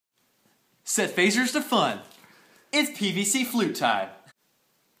Set phasers to fun. It's PVC Flute time.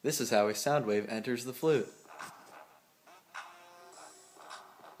 This is how a sound wave enters the flute.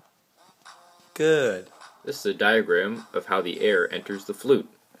 Good. This is a diagram of how the air enters the flute.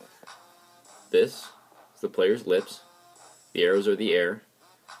 This is the player's lips. The arrows are the air.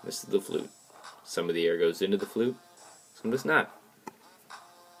 This is the flute. Some of the air goes into the flute, some does not.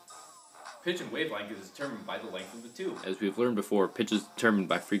 Pitch and wavelength is determined by the length of the tube. As we've learned before, pitch is determined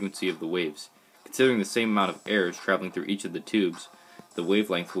by frequency of the waves. Considering the same amount of air is traveling through each of the tubes, the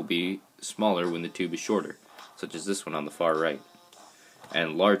wavelength will be smaller when the tube is shorter, such as this one on the far right,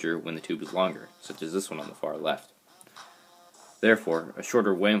 and larger when the tube is longer, such as this one on the far left. Therefore, a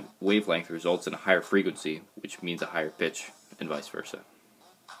shorter wavelength results in a higher frequency, which means a higher pitch, and vice versa.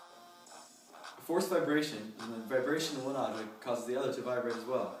 Forced vibration is when vibration in one object causes the other to vibrate as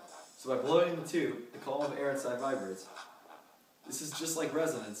well. So by blowing the tube, the column of air inside vibrates. This is just like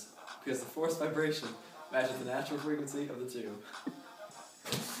resonance, because the forced vibration matches the natural frequency of the tube.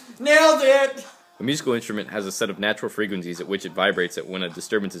 Nailed it! A musical instrument has a set of natural frequencies at which it vibrates when a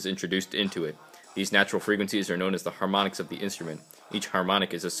disturbance is introduced into it. These natural frequencies are known as the harmonics of the instrument. Each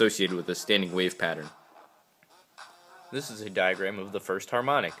harmonic is associated with a standing wave pattern. This is a diagram of the first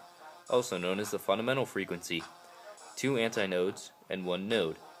harmonic, also known as the fundamental frequency. 2 antinodes and 1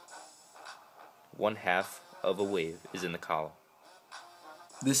 node. 1/2 of a wave is in the column.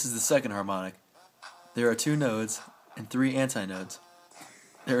 This is the second harmonic. There are 2 nodes and 3 antinodes.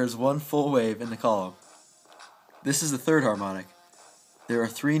 There is 1 full wave in the column. This is the third harmonic. There are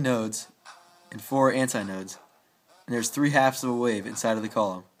 3 nodes and 4 antinodes, and there's 3/2 of a wave inside of the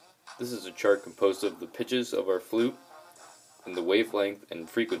column. This is a chart composed of the pitches of our flute and the wavelength and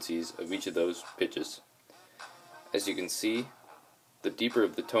frequencies of each of those pitches. As you can see, the deeper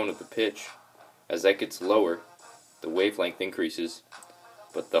of the tone of the pitch, as that gets lower, the wavelength increases,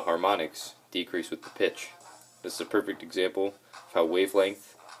 but the harmonics decrease with the pitch. This is a perfect example of how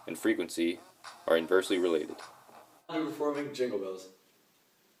wavelength and frequency are inversely related. We're performing Jingle Bells.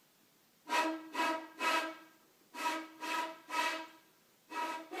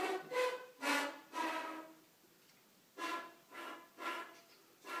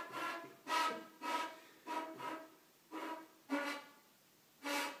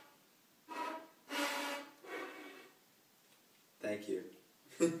 Thank you.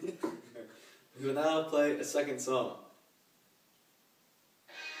 We will now play a second song.